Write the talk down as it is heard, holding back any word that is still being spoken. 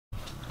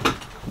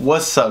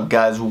What's up,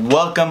 guys?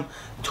 Welcome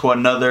to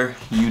another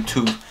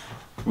YouTube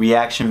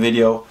reaction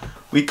video.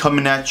 We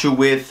coming at you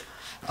with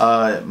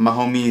my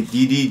homie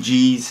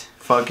Ddg's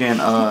fucking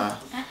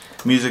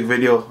music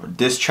video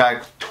diss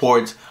track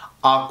towards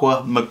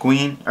Aqua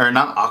McQueen, or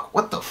not Aqua,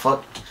 what the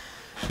fuck,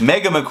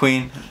 Mega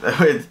McQueen.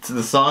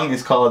 The song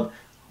is called,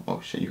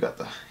 oh shit, you got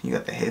the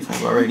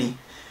headphones already.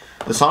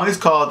 The song is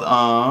called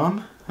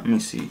let me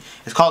see,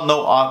 it's called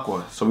No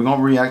Aqua. So we're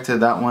gonna react to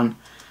that one.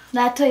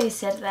 That's why you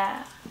said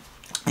that.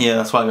 Yeah,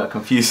 that's why I got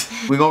confused.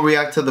 We're gonna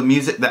react to the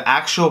music, the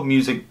actual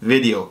music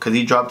video, cause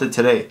he dropped it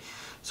today.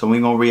 So we're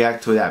gonna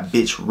react to that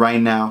bitch right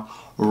now.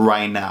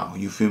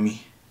 You feel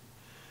me?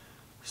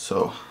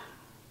 So,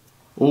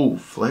 oh,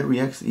 Flight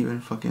Reacts even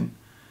fucking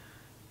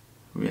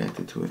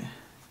reacted to it.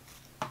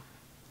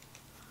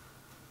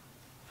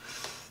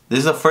 This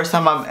is the first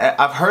time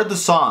I've heard the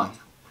song.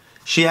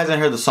 She hasn't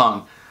heard the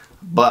song,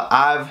 but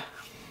hold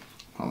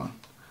on.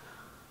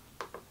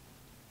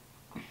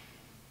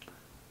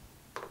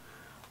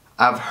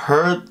 I've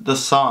heard the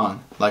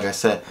song, like I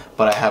said,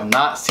 but I have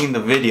not seen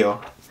the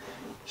video.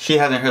 She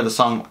hasn't heard the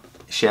song.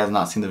 She has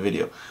not seen the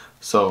video.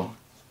 So,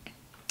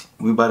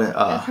 we about to...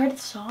 I've heard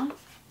the song?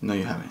 No,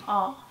 you haven't.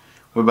 Oh.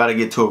 We're about to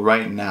get to it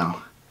right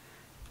now.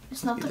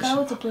 It's not the guy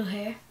with the blue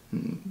hair?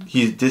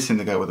 He's dissing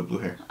the guy with the blue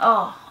hair.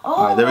 Oh. Oh.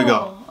 Alright, there we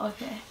go.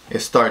 Okay.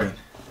 It's starting.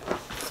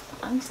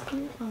 I'm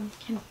scared from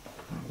him.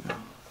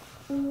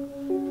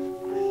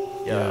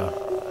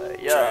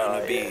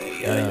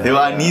 Yo,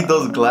 I need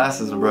those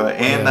glasses, bro,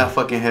 and that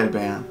fucking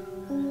headband.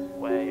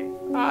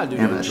 I'll do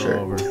and that shirt.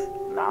 over.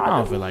 I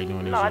don't feel like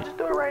doing this shit. Just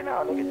do it right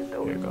now, nigga. Just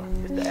do it. Here you go.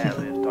 It's the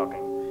ad-libs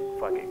talking.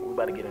 Fuck it. We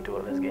about to get into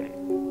it. Let's get it.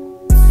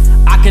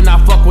 I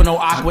cannot fuck with no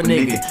Aqua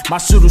nigga. My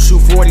shooter shoot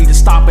 40 to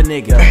stop a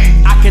nigga.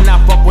 I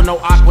cannot fuck with no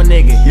Aqua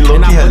nigga.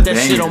 And I put that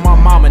shit on my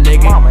mama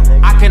nigga.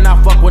 I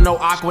cannot fuck with no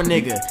Aqua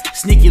nigga.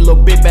 Sneaky little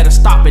bit, better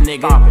stop it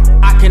nigga.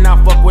 I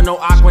cannot fuck with no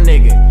Aqua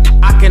nigga.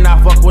 I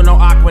cannot fuck with no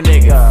Aqua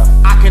nigga.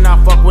 I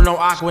cannot fuck with no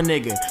Aqua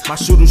nigga. My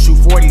shooter shoot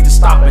 40 to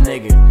stop a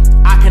nigga.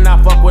 I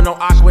cannot fuck with no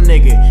Aqua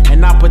nigga.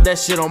 And I put that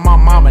shit on my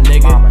mama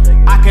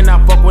nigga. I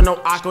cannot fuck with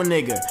no Aqua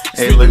nigga.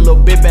 Sneaky little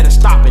bit, better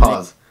stop it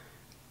nigga.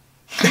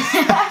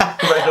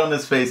 Right on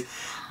his face.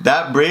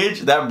 That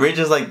bridge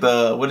is like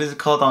the, what is it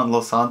called on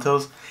Los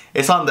Santos?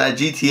 It's on that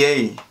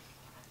GTA.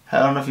 I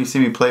don't know if you see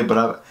me play,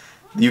 but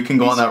you can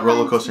go on that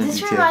roller coaster in GTA.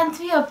 This reminds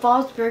me of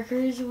Bob's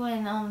Burgers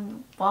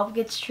when Bob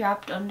gets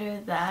trapped under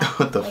that,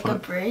 what the like fuck? a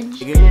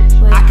bridge.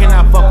 I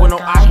cannot fuck with no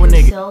Aqua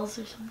nigga. Or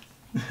something.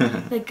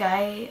 The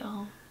guy,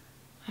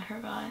 I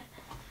forgot.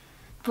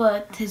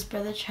 But his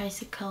brother tries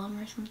to kill him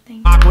or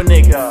something. Aqua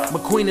nigga,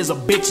 McQueen is a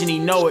bitch and he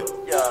know it.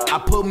 I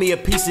put me a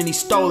piece and he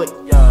stole it.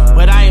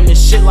 But I am this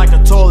shit like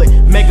a toilet.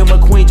 Mega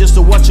McQueen just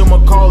to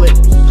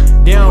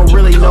whatchamacallit. They don't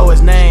really know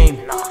his name.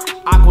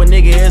 Aqua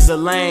nigga is a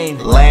lame.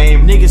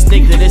 Niggas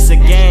think that it's a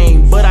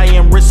game, but I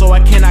am rich so I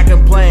cannot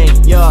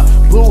complain. Yeah,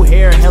 blue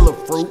hair, hella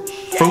fruit.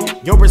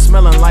 Your bitch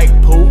smelling like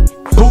poop.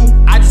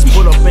 I just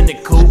put up in the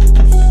coop.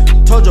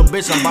 Told your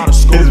bitch I'm about to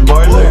scoop.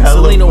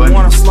 Selena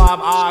wanna slob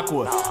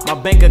Aqua. My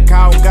bank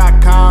account got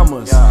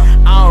commas.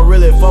 I don't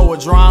really fuck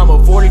with drama.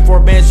 44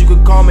 bands, you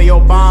could call me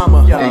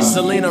Obama.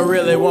 Selena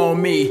really want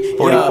me.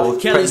 Yeah,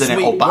 Kelly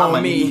Sweet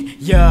want me.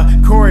 Yeah,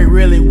 Corey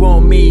really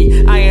want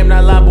me. I am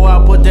not lying, boy,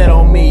 I put that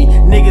on me.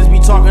 Niggas be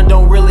talking,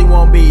 don't really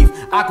want beef.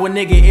 Aqua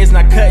nigga is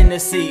not cutting the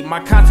seat.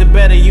 My content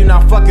better, you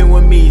not fucking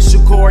with me.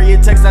 Shoot Corey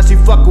a text, now she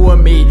fucking with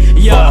me.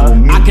 Yeah,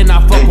 I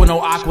cannot fuck with no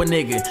Aqua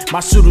nigga.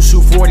 My shooter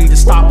shoot 40 to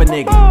stop a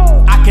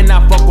nigga. I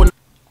cannot fuck with.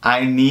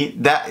 I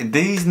need that.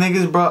 These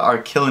niggas, bro,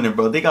 are killing it,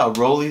 bro. They got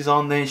rollies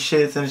on their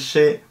shits and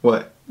shit.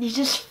 What? You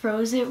just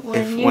froze it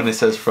when when it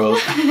says froze.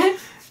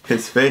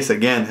 His face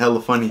again,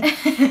 hella funny.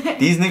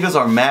 These niggas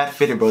are mad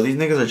fitted, bro. These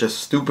niggas are just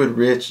stupid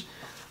rich.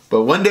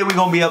 But one day we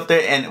gonna be up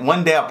there, and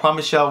one day I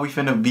promise y'all we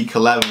finna be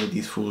collabing with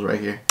these fools right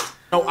here.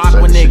 No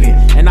Aqua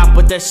nigga, and I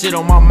put that shit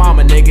on my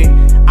mama nigga.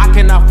 I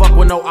cannot fuck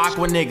with no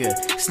Aqua nigga.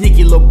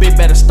 Sneaky little bit,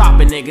 better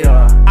stop it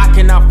nigga. I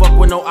cannot fuck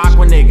with no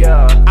Aqua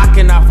nigga. I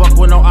cannot fuck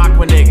with no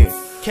Aqua nigga.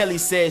 Kelly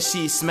said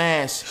she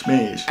smash.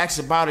 Asked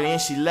about it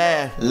and she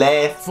laughed.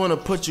 Finna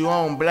put you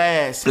on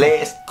blast.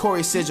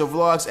 Corey said your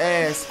vlog's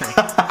ass.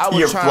 I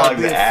was trying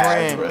to be a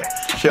friend.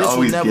 This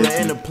was never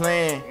in the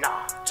plan.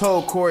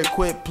 Told Corey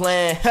quit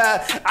playing.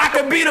 I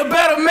could be the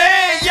better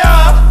man,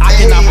 yeah. I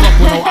cannot fuck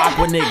with no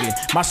Aqua nigga.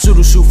 My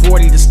shooter shoot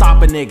 40 to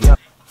stop a nigga.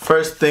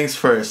 First things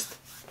first.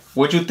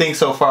 What you think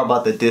so far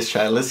about the diss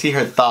track? Let's see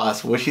her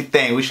thoughts. What she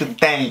think? What you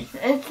think?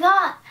 It's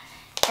not.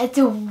 It's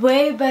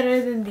way better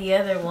than the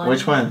other one.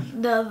 Which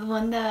one? The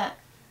one that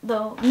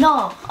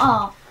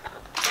Gotta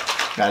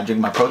drink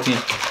my protein.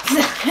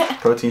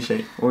 Protein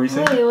shake. What were you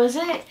saying? Wait, was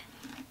it?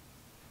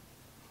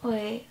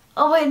 Wait.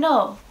 Oh wait,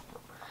 no.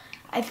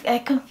 I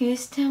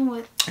confused him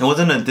with. It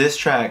wasn't a diss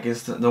track.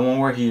 It's the one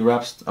where he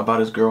raps about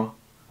his girl.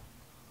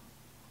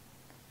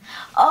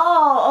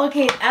 Oh,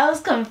 okay. I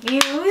was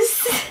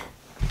confused.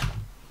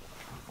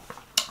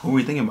 Who were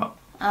you thinking about?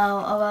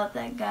 About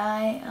that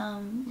guy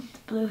with the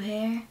blue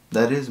hair.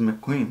 That is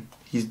McQueen.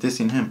 He's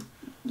dissing him.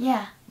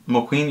 Yeah.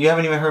 McQueen, you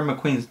haven't even heard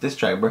McQueen's diss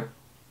track, bro.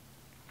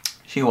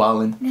 She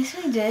wildin'. Yes,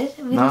 we did.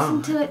 We No.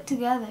 listened to it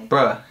together.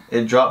 Bruh,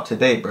 it dropped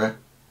today, bruh.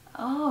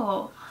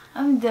 Oh,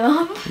 I'm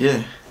dumb.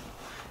 Yeah.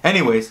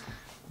 Anyways,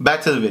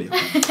 back to the video.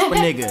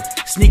 Nigga,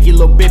 sneaky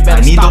little bit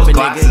better I need stop those it,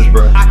 glasses, nigga.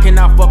 bro. I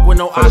cannot fuck with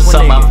no For the aqua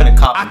summer, I'm finna nigga.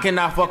 cop I 'em.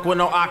 cannot fuck with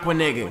no aqua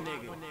nigga.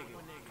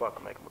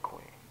 Fuck Mega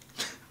McQueen.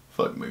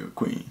 Fuck Mega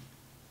Queen.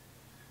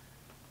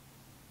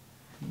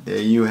 There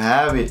you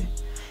have it.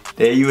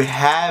 There you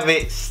have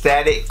it,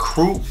 Static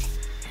Crew.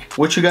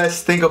 What you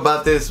guys think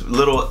about this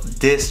little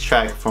diss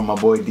track from my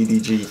boy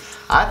DDG?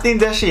 I think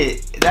that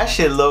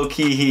shit low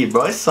key heat,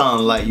 bro. It's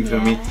something like, you feel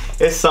me?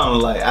 It's something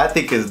like, I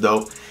think it's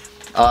dope.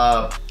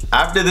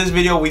 After this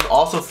video, we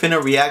also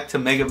finna react to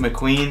Mega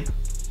McQueen,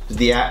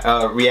 the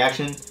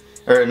reaction,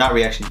 or not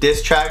reaction,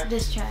 diss track.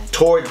 Diss track.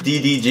 Toward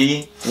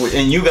DDG,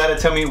 and you gotta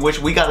tell me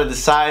we gotta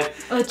decide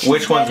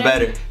which one's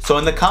better. So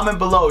in the comment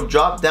below,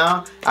 drop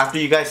down after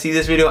you guys see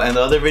this video and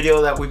the other video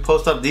that we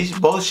post up. These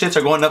both shits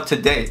are going up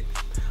today,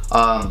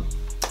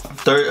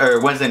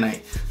 Wednesday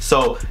night.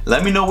 So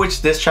let me know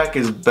which diss track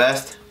is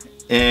best,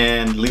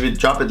 and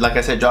drop it. Like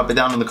I said, drop it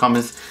down in the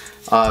comments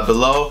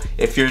below.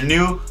 If you're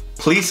new,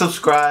 please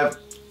subscribe,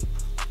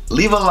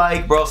 leave a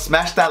like, bro.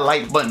 Smash that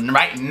like button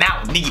right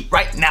now, nigga,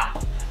 right now.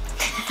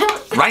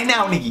 Right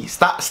now, nigga.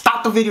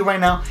 Stop the video right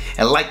now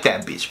and like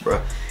that bitch, bro.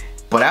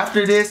 But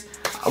after this,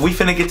 we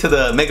finna get to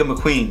the Mega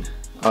McQueen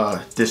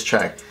diss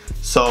track.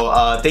 So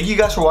thank you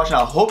guys for watching.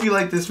 I hope you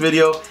like this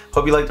video.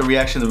 Hope you like the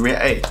reaction.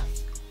 Hey,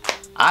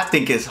 I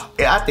think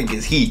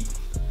it's heat.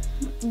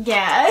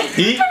 Yeah.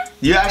 Heat?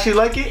 You actually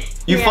like it?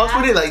 You fuck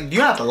with it? Like, you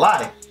don't have to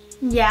lie.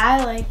 Yeah,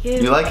 I like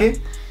it. You like it?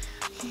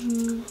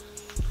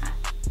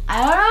 I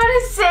don't know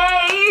what to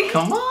say.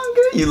 Come on,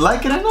 girl. You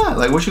like it or not?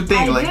 Like, what you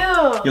think? I Like,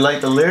 do. you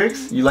like the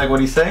lyrics? You like what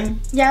he's saying?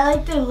 Yeah, I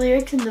like the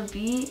lyrics and the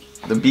beat.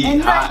 The beat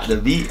And hot. like- The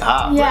beat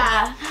hot, bro.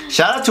 Yeah.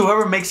 Shout out to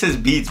whoever makes his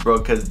beats, bro,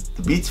 because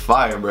the beat's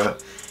fire, bro.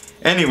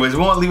 Anyways, we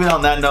won't leave it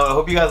on that note. I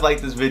hope you guys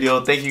liked this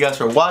video. Thank you guys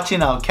for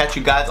watching. I'll catch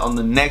you guys on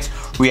the next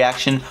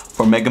reaction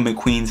for Mega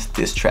McQueen's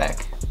diss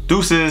track.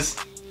 Deuces.